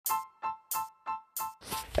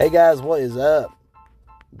Hey guys, what is up?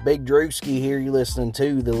 Big Drewski here. You listening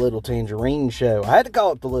to the Little Tangerine Show. I had to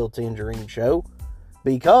call it the Little Tangerine Show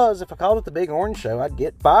because if I called it the Big Orange Show, I'd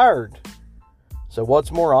get fired. So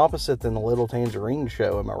what's more opposite than the Little Tangerine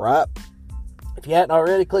Show, am I right? If you hadn't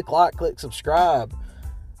already, click like, click subscribe.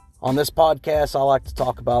 On this podcast, I like to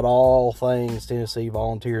talk about all things Tennessee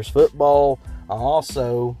Volunteers football. I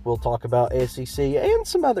also will talk about SEC and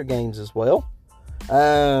some other games as well.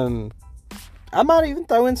 I might even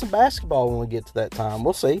throw in some basketball when we get to that time.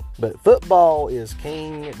 We'll see. But football is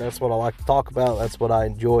king. That's what I like to talk about. That's what I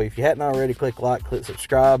enjoy. If you hadn't already, click like, click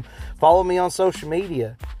subscribe. Follow me on social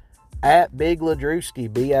media at Big Ledrewski,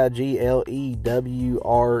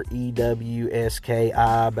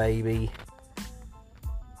 BIGLEWREWSKI, baby.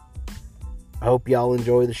 I hope y'all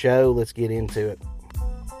enjoy the show. Let's get into it.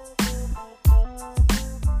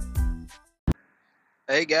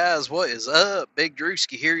 Hey guys, what is up? Big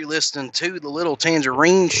Drewski here. You're listening to the Little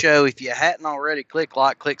Tangerine Show. If you hadn't already, click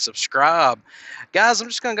like, click subscribe. Guys, I'm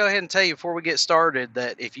just going to go ahead and tell you before we get started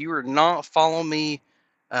that if you are not following me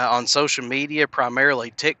on social media,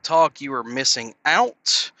 primarily TikTok, you are missing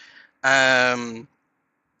out. There's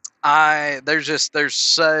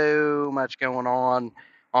so much going on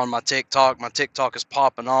my TikTok. My TikTok is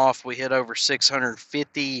popping off. We hit over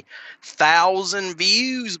 650,000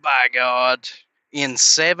 views, by God. In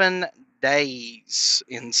 7 days.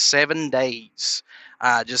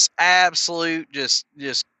 Just absolute, just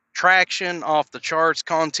traction off the charts,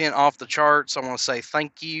 content off the charts. I want to say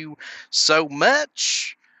thank you so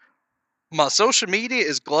much. My social media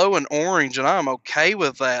is glowing orange, and I'm okay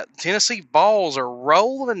with that. Tennessee balls are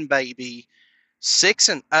rolling, baby.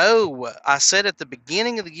 6-0. I said at the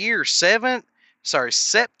beginning of the year, September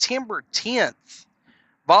 10th.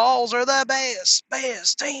 Balls are the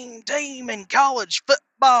best team in college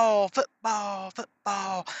football.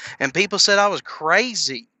 And people said I was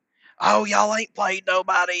crazy. Oh, y'all ain't played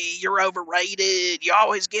nobody. You're overrated. You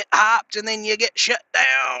always get hyped and then you get shut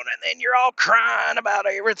down. And then you're all crying about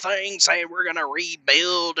everything, saying we're going to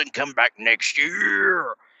rebuild and come back next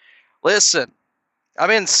year. Listen, I've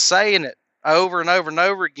been saying it over and over and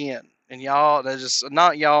over again. And y'all, they're just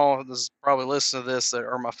not y'all. This is probably listening to this that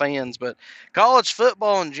are my fans, but college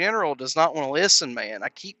football in general does not want to listen, man. I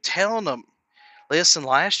keep telling them, listen,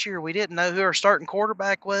 last year we didn't know who our starting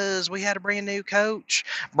quarterback was. We had a brand new coach,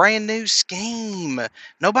 brand new scheme.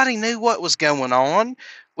 Nobody knew what was going on.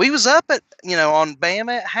 We was up on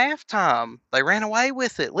Bama at halftime. They ran away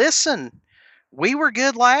with it. Listen, we were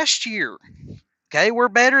good last year. Okay, we're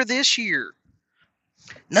better this year.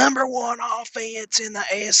 Number one offense in the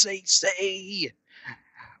SEC.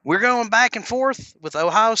 We're going back and forth with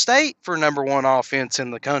Ohio State for number one offense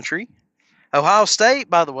in the country. Ohio State,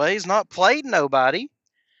 by the way, has not played nobody.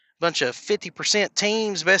 Bunch of 50%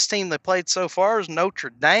 teams. Best team they played so far is Notre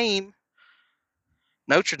Dame.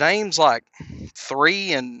 Notre Dame's like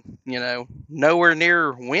 3 and, nowhere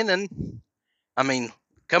near winning. I mean,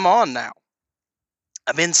 come on now.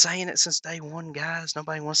 I've been saying it since day one, guys.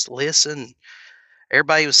 Nobody wants to listen.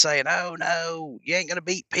 Everybody was saying, oh, no, you ain't going to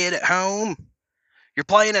beat Pitt at home. You're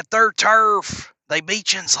playing at their turf. They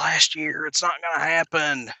beat you last year. It's not going to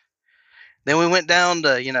happen. Then we went down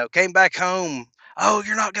to, came back home. Oh,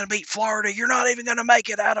 you're not going to beat Florida. You're not even going to make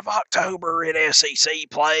it out of October in SEC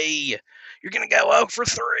play. You're going to go 0 for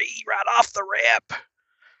 3 right off the rip.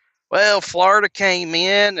 Well, Florida came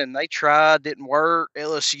in and they tried. Didn't work.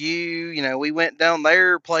 LSU, we went down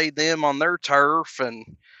there, played them on their turf, and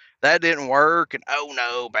that didn't work. And, oh,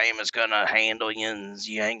 no, Bama's going to handle you.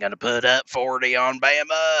 You ain't going to put up 40 on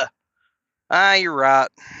Bama. You're right.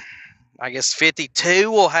 I guess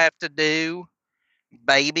 52 will have to do,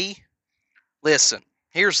 baby. Listen,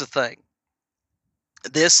 here's the thing.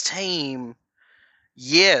 This team,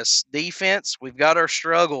 yes, defense, we've got our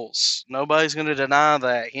struggles. Nobody's going to deny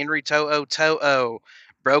that. Henry To'o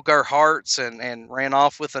broke our hearts and ran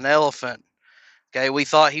off with an elephant. Okay, we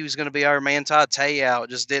thought he was going to be our Manti Te'o. It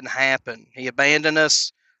just didn't happen. He abandoned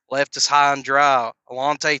us, left us high and dry.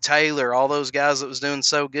 Alontae Taylor, all those guys that was doing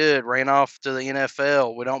so good, ran off to the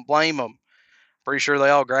NFL. We don't blame them. Pretty sure they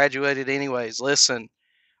all graduated anyways. Listen,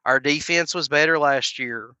 our defense was better last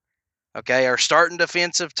year. Okay, our starting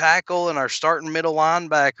defensive tackle and our starting middle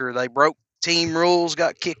linebacker, they broke team rules,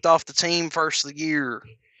 got kicked off the team first of the year.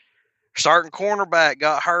 Starting cornerback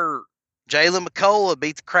got hurt. Jalen McCullough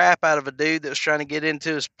beat the crap out of a dude that was trying to get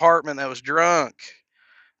into his apartment that was drunk.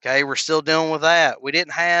 Okay, we're still dealing with that. We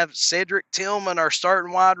didn't have Cedric Tillman, our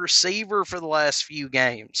starting wide receiver, for the last few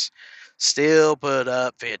games. Still put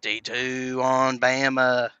up 52 on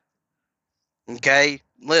Bama. Okay,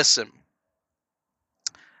 listen.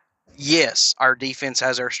 Yes, our defense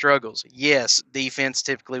has our struggles. Yes, defense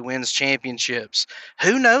typically wins championships.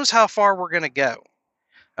 Who knows how far we're going to go?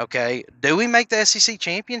 Okay. Do we make the SEC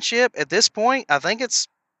championship? At this point, I think it's,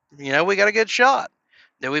 we got a good shot.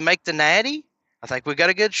 Do we make the Natty? I think we got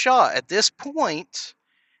a good shot. At this point,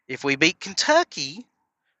 if we beat Kentucky,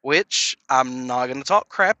 which I'm not going to talk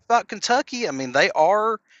crap about Kentucky. I mean, they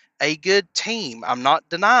are a good team. I'm not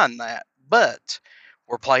denying that. But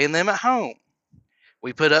we're playing them at home.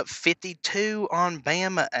 We put up 52 on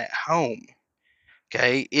Bama at home.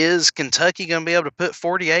 Okay. Is Kentucky going to be able to put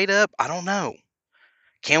 48 up? I don't know.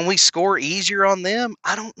 Can we score easier on them?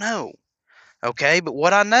 I don't know. Okay. But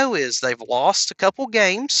what I know is they've lost a couple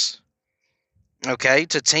games, okay,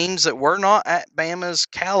 to teams that were not at Bama's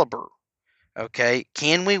caliber. Okay.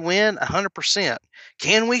 Can we win 100%?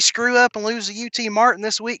 Can we screw up and lose to UT Martin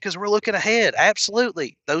this week because we're looking ahead?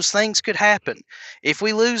 Absolutely. Those things could happen. If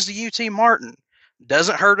we lose to UT Martin,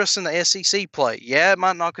 doesn't hurt us in the SEC play. Yeah, it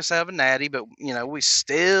might knock us out of a natty, but we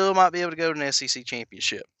still might be able to go to an SEC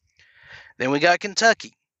championship. Then we got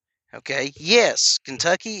Kentucky. Okay. Yes,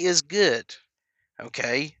 Kentucky is good.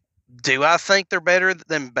 Okay. Do I think they're better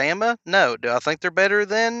than Bama? No. Do I think they're better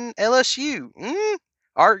than LSU?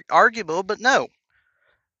 Arguable, but no.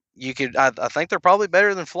 I think they're probably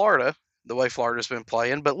better than Florida, the way Florida's been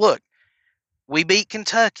playing. But look, we beat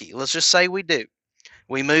Kentucky. Let's just say we do.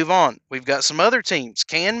 We move on. We've got some other teams.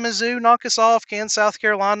 Can Mizzou knock us off? Can South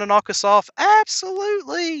Carolina knock us off?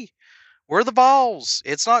 Absolutely. We're the Vols.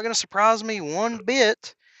 It's not going to surprise me one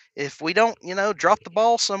bit if we don't, drop the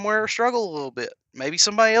ball somewhere or struggle a little bit. Maybe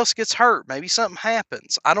somebody else gets hurt. Maybe something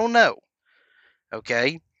happens. I don't know.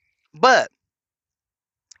 Okay. But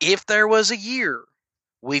if there was a year,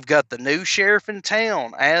 we've got the new sheriff in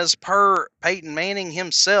town, as per Peyton Manning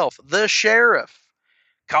himself, the sheriff,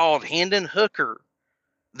 called Hendon Hooker,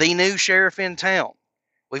 the new sheriff in town.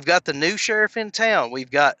 We've got the new sheriff in town.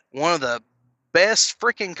 We've got one of the best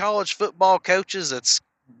freaking college football coaches that's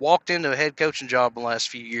walked into a head coaching job in the last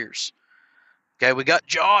few years. Okay, we got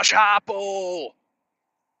Josh Heupel,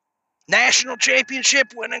 national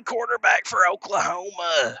championship winning quarterback for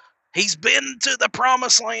Oklahoma. He's been to the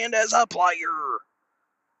promised land as a player.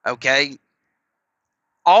 Okay,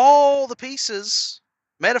 all the pieces,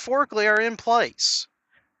 metaphorically, are in place.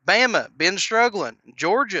 Bama, been struggling.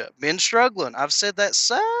 Georgia, been struggling. I've said that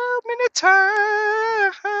so many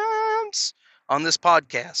times on this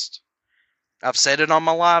podcast. I've said it on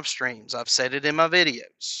my live streams. I've said it in my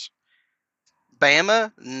videos.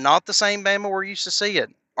 Bama, not the same Bama we're used to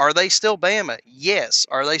seeing. Are they still Bama? Yes.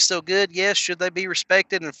 Are they still good? Yes. Should they be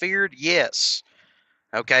respected and feared? Yes.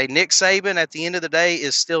 Okay. Nick Saban, at the end of the day,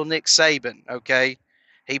 is still Nick Saban. Okay.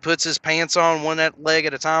 He puts his pants on one leg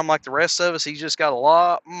at a time like the rest of us. He's just got a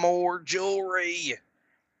lot more jewelry.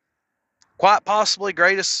 Quite possibly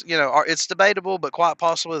greatest, it's debatable, but quite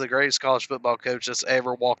possibly the greatest college football coach that's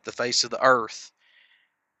ever walked the face of the earth.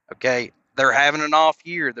 Okay. They're having an off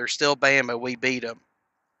year. They're still Bama. We beat them.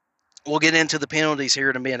 We'll get into the penalties here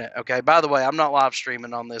in a minute. Okay. By the way, I'm not live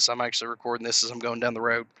streaming on this. I'm actually recording this as I'm going down the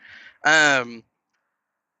road.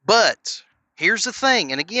 But here's the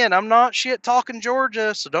thing. And again, I'm not shit talking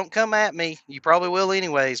Georgia, so don't come at me. You probably will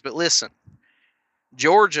anyways. But listen,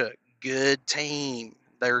 Georgia, good team.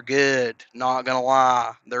 They're good. Not going to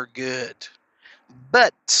lie. They're good.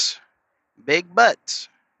 But, big but,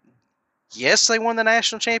 yes, they won the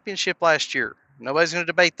national championship last year. Nobody's going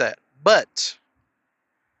to debate that. But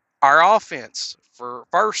our offense, for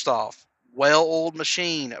first off, well-oiled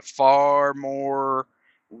machine, far more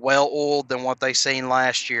well-oiled than what they seen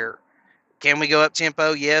last year. Can we go up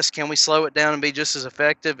tempo? Yes. Can we slow it down and be just as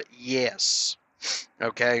effective? Yes.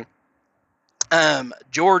 Okay.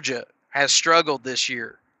 Georgia has struggled this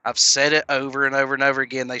year. I've said it over and over and over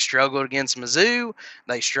again. They struggled against Mizzou.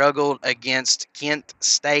 They struggled against Kent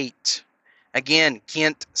State. Again,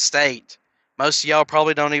 Kent State. Most of y'all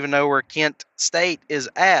probably don't even know where Kent State is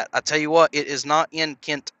at. I tell you what, it is not in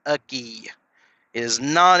Kentucky. It is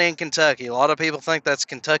not in Kentucky. A lot of people think that's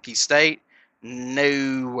Kentucky State.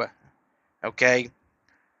 No. Okay.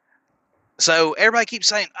 So everybody keeps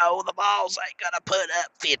saying, oh, the Vols ain't going to put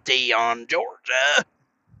up 50 on Georgia.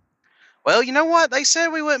 Well, you know what? They said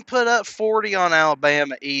we wouldn't put up 40 on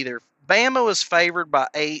Alabama either. Bama was favored by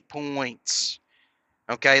 8 points.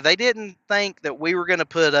 Okay, they didn't think that we were going to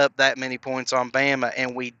put up that many points on Bama,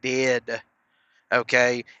 and we did.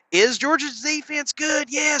 Okay, is Georgia's defense good?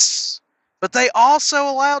 Yes. But they also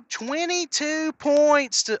allowed 22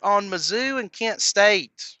 points on Mizzou and Kent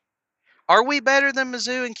State. Are we better than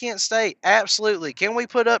Mizzou and Kent State? Absolutely. Can we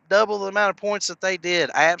put up double the amount of points that they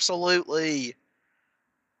did? Absolutely.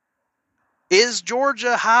 Is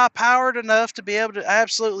Georgia high powered enough to be able to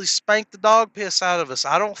absolutely spank the dog piss out of us?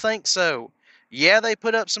 I don't think so. Yeah, they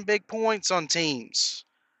put up some big points on teams,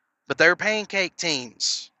 but they're pancake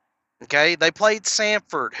teams. Okay, they played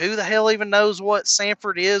Samford. Who the hell even knows what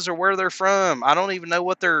Samford is or where they're from? I don't even know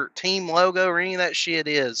what their team logo or any of that shit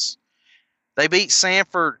is. They beat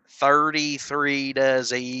Samford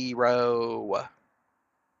 33-0.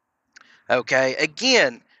 Okay,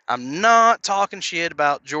 again, I'm not talking shit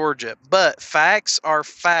about Georgia, but facts are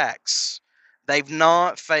facts. They've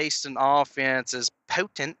not faced an offense as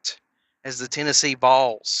potent as the Tennessee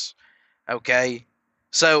Vols. Okay,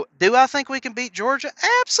 so do I think we can beat Georgia?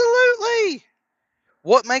 Absolutely.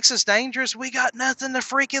 What makes us dangerous? We got nothing to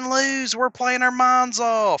freaking lose. We're playing our minds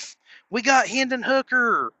off. We got Hendon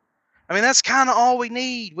Hooker. I mean, that's kind of all we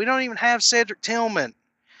need. We don't even have Cedric Tillman.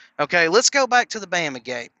 Okay, let's go back to the Bama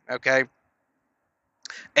game. Okay,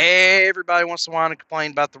 everybody wants to whine and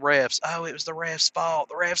complain about the refs. Oh, it was the refs' fault.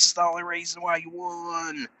 The refs is the only reason why you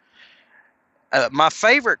won. My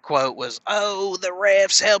favorite quote was, "Oh, the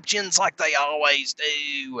refs helped you like they always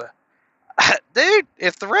do." Dude,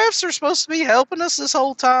 if the refs are supposed to be helping us this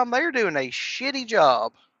whole time, they're doing a shitty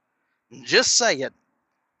job. Just saying.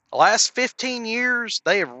 The last 15 years,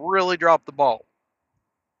 they have really dropped the ball.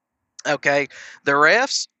 Okay, the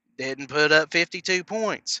refs didn't put up 52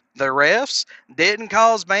 points. The refs didn't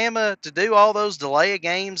cause Bama to do all those delay of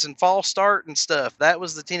games and false start and stuff. That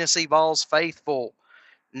was the Tennessee Vols faithful.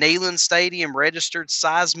 Neyland Stadium registered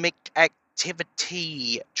seismic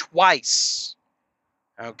activity twice.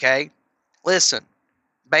 Okay, listen,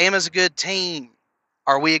 Bama's a good team.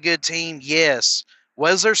 Are we a good team? Yes.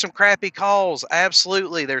 Was there some crappy calls?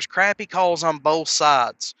 Absolutely. There's crappy calls on both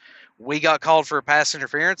sides. We got called for a pass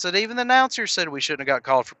interference that even the announcer said we shouldn't have got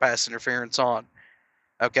called for pass interference on.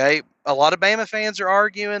 Okay. A lot of Bama fans are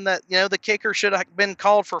arguing that, the kicker should have been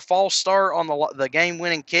called for false start on the game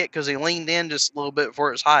winning kick because he leaned in just a little bit before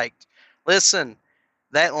it was hiked. Listen,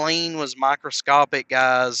 that lean was microscopic,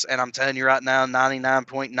 guys, and I'm telling you right now,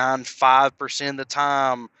 99.95% of the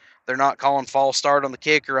time, they're not calling false start on the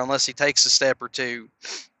kicker unless he takes a step or two.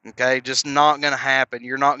 Okay, just not going to happen.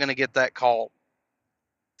 You're not going to get that call.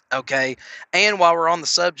 Okay, and while we're on the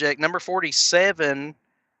subject, number 47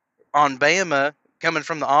 on Bama coming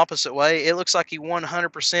from the opposite way, it looks like he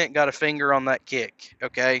 100% got a finger on that kick.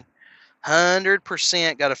 Okay,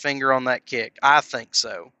 100% got a finger on that kick. I think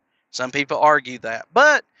so. Some people argue that.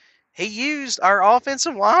 But he used our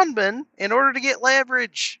offensive lineman in order to get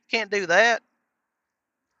leverage. Can't do that.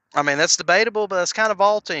 I mean, that's debatable, but that's kind of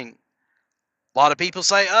vaulting. A lot of people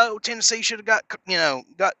say, oh, Tennessee should have got in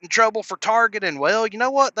trouble for targeting. Well, you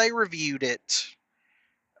know what? They reviewed it.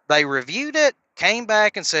 Came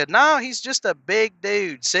back and said, no, he's just a big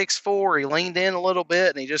dude, 6'4". He leaned in a little bit,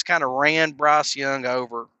 and he just kind of ran Bryce Young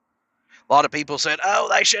over. A lot of people said, oh,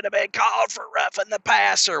 they should have been called for roughing the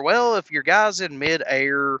passer. Well, if your guy's in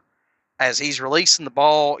midair as he's releasing the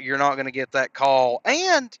ball, you're not going to get that call.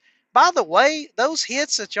 And, by the way, those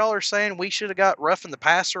hits that y'all are saying we should have got roughing the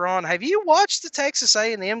passer on, have you watched the Texas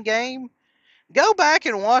A&M game? Go back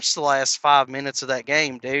and watch the last 5 minutes of that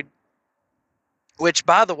game, dude. Which,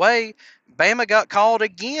 by the way, Bama got called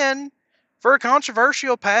again for a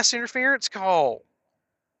controversial pass interference call.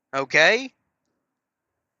 Okay?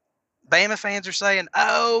 Bama fans are saying,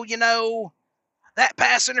 oh, that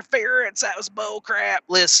pass interference, that was bull crap.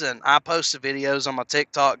 Listen, I posted videos on my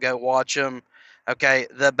TikTok. Go watch them. Okay,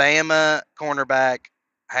 the Bama cornerback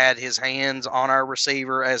had his hands on our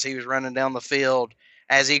receiver as he was running down the field.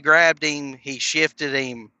 As he grabbed him, he shifted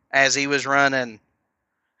him as he was running.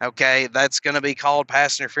 Okay, that's going to be called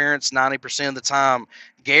pass interference 90% of the time.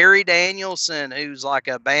 Gary Danielson, who's like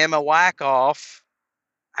a Bama whack-off,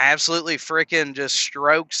 absolutely freaking just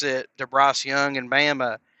strokes it to Bryce Young and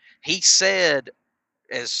Bama. He said,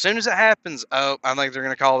 as soon as it happens, oh, I think they're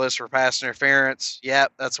going to call this for pass interference.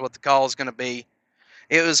 Yep, that's what the call is going to be.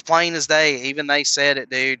 It was plain as day. Even they said it,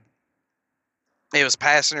 dude. It was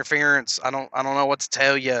pass interference. I don't know what to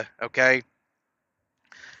tell you. Okay.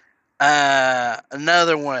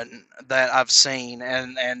 Another one that I've seen,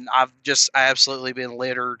 and I've just absolutely been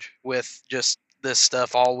littered with just this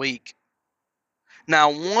stuff all week.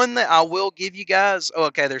 Now, one that I will give you guys. Oh,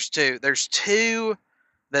 okay, there's two. There's two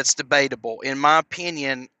that's debatable, in my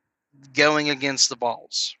opinion, going against the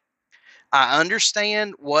Vols. I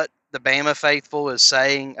understand what the Bama faithful is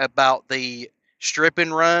saying about the strip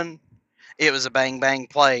and run. It was a bang bang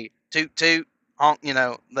play. Toot toot, honk,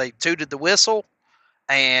 they tooted the whistle.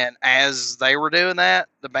 And as they were doing that,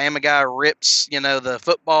 the Bama guy rips, the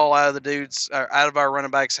football out of out of our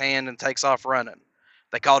running back's hand and takes off running.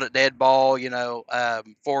 They called it dead ball,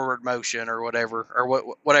 forward motion or whatever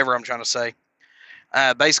I'm trying to say.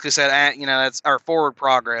 Basically said, that's our forward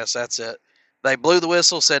progress. That's it. They blew the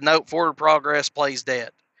whistle, said, nope, forward progress, plays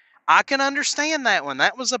dead. I can understand that one.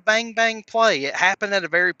 That was a bang bang play. It happened at a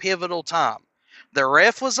very pivotal time. The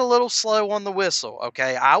ref was a little slow on the whistle.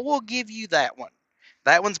 Okay, I will give you that one.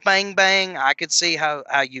 That one's bang bang. I could see how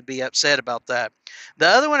you'd be upset about that. The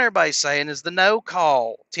other one everybody's saying is the no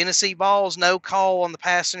call. Tennessee Vols no call on the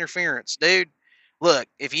pass interference. Dude, look,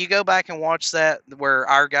 if you go back and watch that where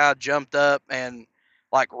our guy jumped up and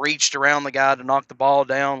like reached around the guy to knock the ball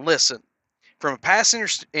down, listen, from a pass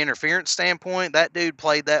interference standpoint, that dude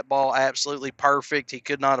played that ball absolutely perfect. He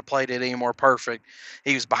could not have played it any more perfect.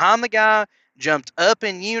 He was behind the guy, jumped up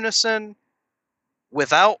in unison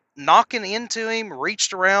without knocking into him,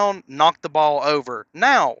 reached around, knocked the ball over.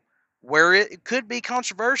 Now, where it could be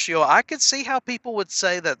controversial, I could see how people would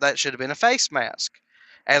say that that should have been a face mask.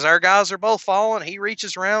 As our guys are both falling, he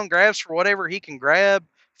reaches around, grabs for whatever he can grab,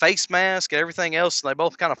 face mask, everything else, and they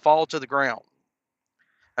both kind of fall to the ground.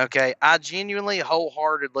 Okay, I genuinely,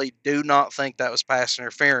 wholeheartedly do not think that was pass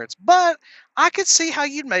interference, but I could see how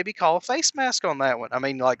you'd maybe call a face mask on that one. I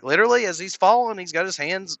mean, like literally, as he's falling, he's got his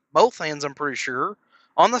hands, both hands, I'm pretty sure,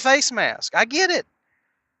 on the face mask. I get it.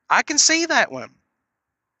 I can see that one.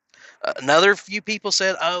 Another few people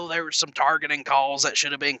said, oh, there were some targeting calls that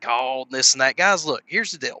should have been called, this and that. Guys, look,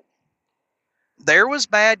 here's the deal. There was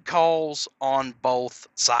bad calls on both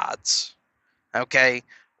sides. Okay.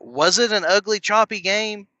 Was it an ugly, choppy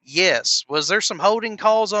game? Yes. Was there some holding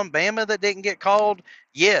calls on Bama that didn't get called?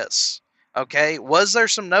 Yes. Okay. Was there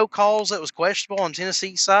some no calls that was questionable on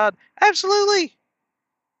Tennessee's side? Absolutely.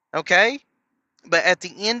 Okay. But at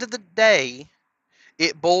the end of the day,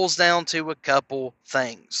 it boils down to a couple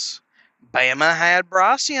things. Bama had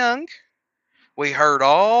Bryce Young. We heard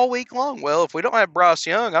all week long, well, if we don't have Bryce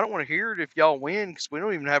Young, I don't want to hear it if y'all win because we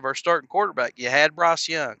don't even have our starting quarterback. You had Bryce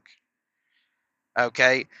Young.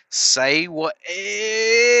 Okay, say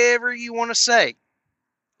whatever you want to say.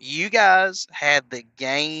 You guys had the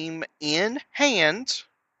game in hand.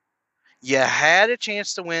 You had a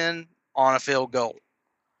chance to win on a field goal.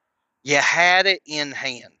 You had it in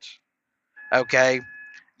hand. Okay,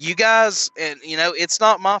 you guys, and it's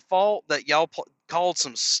not my fault that y'all called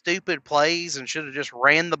some stupid plays and should have just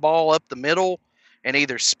ran the ball up the middle and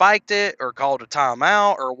either spiked it or called a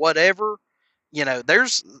timeout or whatever.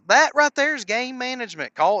 There's that right there is game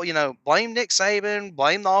management. Blame Nick Saban,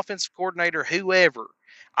 blame the offensive coordinator, whoever.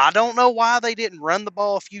 I don't know why they didn't run the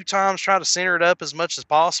ball a few times, try to center it up as much as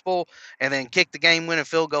possible, and then kick the game winning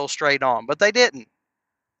field goal straight on. But they didn't.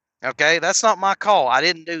 Okay, that's not my call. I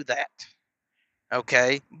didn't do that.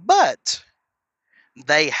 Okay, but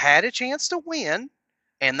they had a chance to win,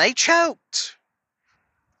 and they choked.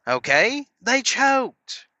 Okay, they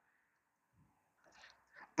choked.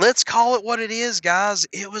 Let's call it what it is, guys.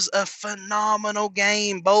 It was a phenomenal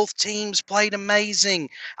game. Both teams played amazing.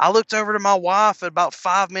 I looked over to my wife at about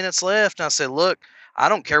 5 minutes left, and I said, look, I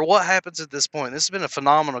don't care what happens at this point. This has been a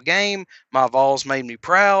phenomenal game. My Vols made me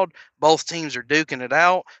proud. Both teams are duking it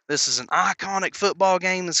out. This is an iconic football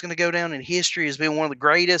game that's going to go down in history as being one of the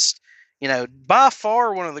greatest, by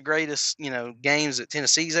far one of the greatest, games that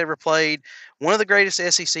Tennessee's ever played, one of the greatest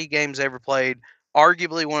SEC games ever played,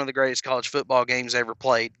 arguably one of the greatest college football games ever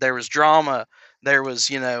played. There was drama. There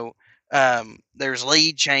was, there's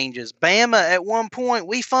lead changes. Bama, at one point,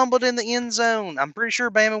 we fumbled in the end zone. I'm pretty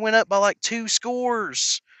sure Bama went up by like 2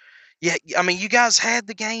 scores. Yeah, I mean, you guys had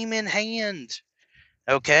the game in hand,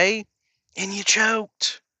 okay? And you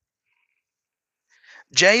choked.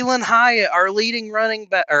 Jalen Hyatt, our leading running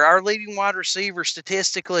back or our leading wide receiver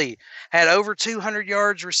statistically, had over 200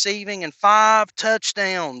 yards receiving and 5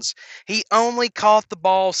 touchdowns. He only caught the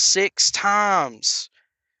ball 6 times.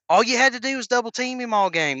 All you had to do was double team him all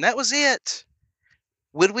game. That was it.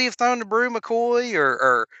 Would we have thrown to Brew McCoy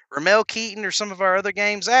or Ramel Keaton or some of our other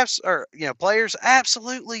players?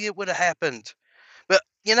 Absolutely, it would have happened. But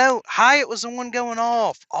Hyatt was the one going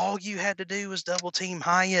off. All you had to do was double team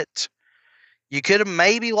Hyatt. You could have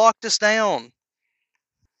maybe locked us down.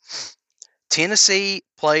 Tennessee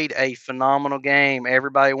played a phenomenal game.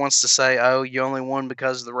 Everybody wants to say, oh, you only won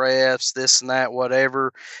because of the refs, this and that,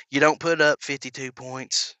 whatever. You don't put up 52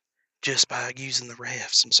 points just by using the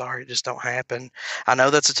refs. I'm sorry, it just don't happen. I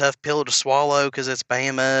know that's a tough pill to swallow because it's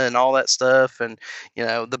Bama and all that stuff. And,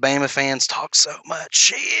 the Bama fans talk so much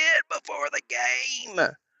shit before the game.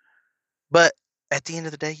 But at the end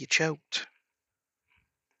of the day, you choked.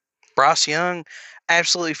 Bryce Young,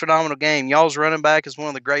 absolutely phenomenal game. Y'all's running back is one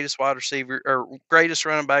of the greatest wide receiver or greatest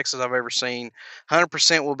running backs that I've ever seen.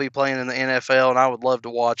 100% will be playing in the NFL, and I would love to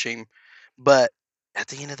watch him. But at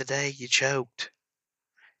the end of the day, you choked.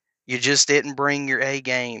 You just didn't bring your A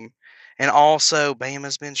game. And also,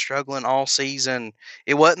 Bama's been struggling all season.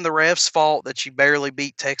 It wasn't the refs' fault that you barely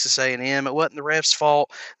beat Texas A&M. It wasn't the refs'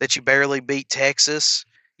 fault that you barely beat Texas.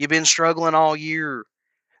 You've been struggling all year.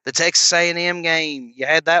 The Texas A&M game, you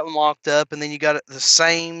had that one locked up, and then you got the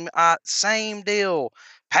same deal.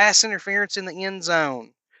 Pass interference in the end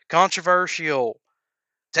zone, controversial.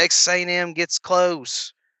 Texas A&M gets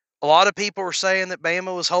close. A lot of people were saying that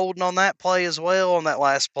Bama was holding on that play as well on that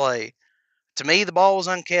last play. To me, the ball was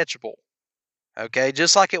uncatchable. Okay,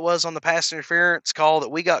 just like it was on the pass interference call that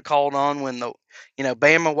we got called on when the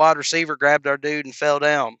Bama wide receiver grabbed our dude and fell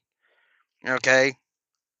down. Okay,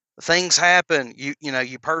 things happen.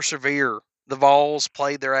 You persevere. The Vols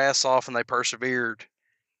played their ass off and they persevered.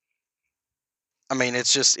 I mean,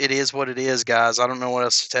 it is what it is, guys. I don't know what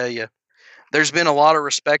else to tell you. There's been a lot of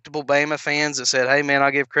respectable Bama fans that said, hey, man,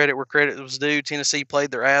 I'll give credit where credit was due. Tennessee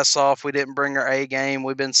played their ass off. We didn't bring our A game.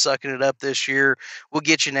 We've been sucking it up this year. We'll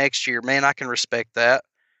get you next year. Man, I can respect that.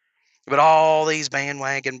 But all these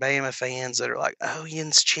bandwagon Bama fans that are like, oh,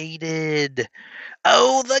 Yin's cheated.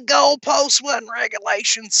 Oh, the goalpost wasn't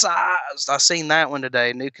regulation sized. I seen that one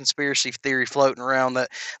today. New conspiracy theory floating around that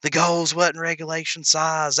the goals wasn't regulation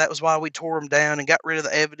sized. That was why we tore them down and got rid of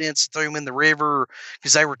the evidence and threw them in the river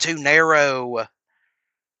because they were too narrow.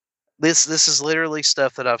 This is literally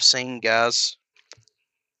stuff that I've seen, guys.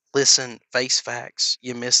 Listen, face facts.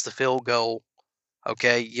 You missed the field goal.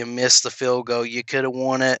 Okay, you missed the field goal. You could have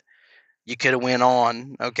won it. You could have went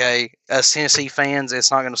on. Okay, as Tennessee fans,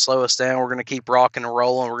 it's not going to slow us down. We're going to keep rocking and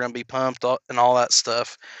rolling. We're going to be pumped and all that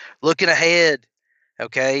stuff. Looking ahead,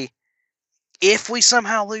 okay, if we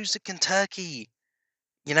somehow lose to Kentucky,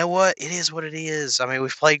 you know what? It is what it is. I mean,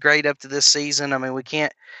 we've played great up to this season. I mean, we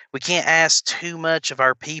can't ask too much of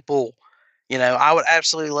our people. I would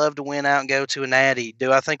absolutely love to win out and go to a natty.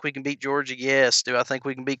 Do I think we can beat Georgia? Yes. Do I think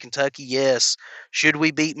we can beat Kentucky? Yes. Should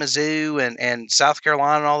we beat Mizzou and South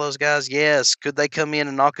Carolina and all those guys? Yes. Could they come in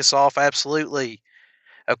and knock us off? Absolutely.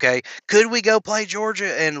 Okay. Could we go play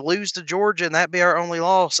Georgia and lose to Georgia and that be our only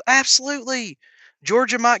loss? Absolutely.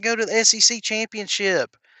 Georgia might go to the SEC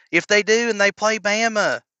championship. If they do and they play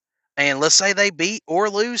Bama, and let's say they beat or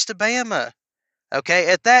lose to Bama,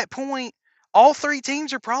 okay, at that point, all three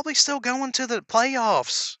teams are probably still going to the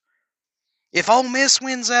playoffs. If Ole Miss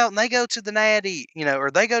wins out and they go to the Natty,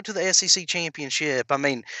 or they go to the SEC championship, I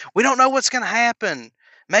mean, we don't know what's going to happen.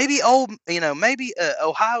 Maybe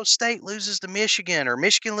Ohio State loses to Michigan, or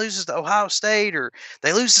Michigan loses to Ohio State, or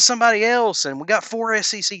they lose to somebody else, and we got 4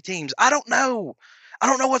 SEC teams. I don't know. I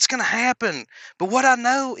don't know what's going to happen. But what I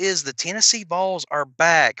know is the Tennessee Vols are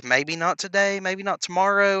back. Maybe not today, maybe not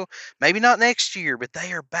tomorrow, maybe not next year, but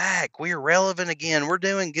they are back. We are relevant again. We're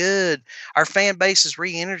doing good. Our fan base is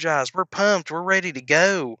re-energized. We're pumped. We're ready to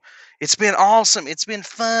go. It's been awesome. It's been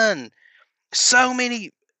fun. So many,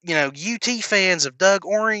 UT fans have dug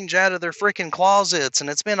orange out of their freaking closets, and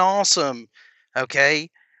it's been awesome. Okay?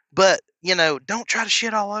 But, don't try to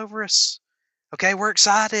shit all over us. Okay? We're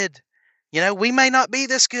excited. We may not be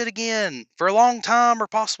this good again for a long time or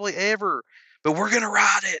possibly ever, but we're going to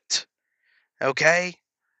ride it. Okay?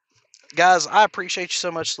 Guys, I appreciate you so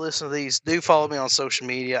much to listen to these. Do follow me on social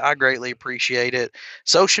media. I greatly appreciate it.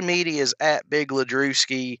 Social media is at Big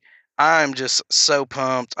Ladrewski. I'm just so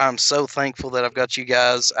pumped. I'm so thankful that I've got you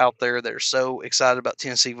guys out there that are so excited about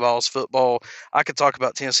Tennessee Vols football. I could talk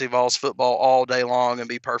about Tennessee Vols football all day long and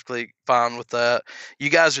be perfectly fine with that. You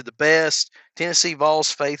guys are the best. Tennessee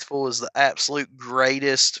Vols faithful is the absolute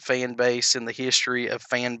greatest fan base in the history of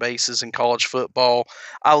fan bases in college football.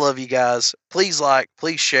 I love you guys. Please like,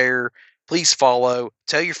 please share, please follow,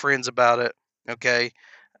 tell your friends about it. Okay.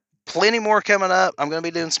 Plenty more coming up. I'm going to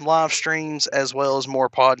be doing some live streams as well as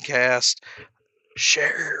more podcasts.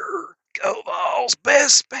 Share. Go Vols.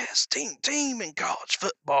 Best team in college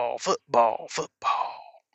football. Football.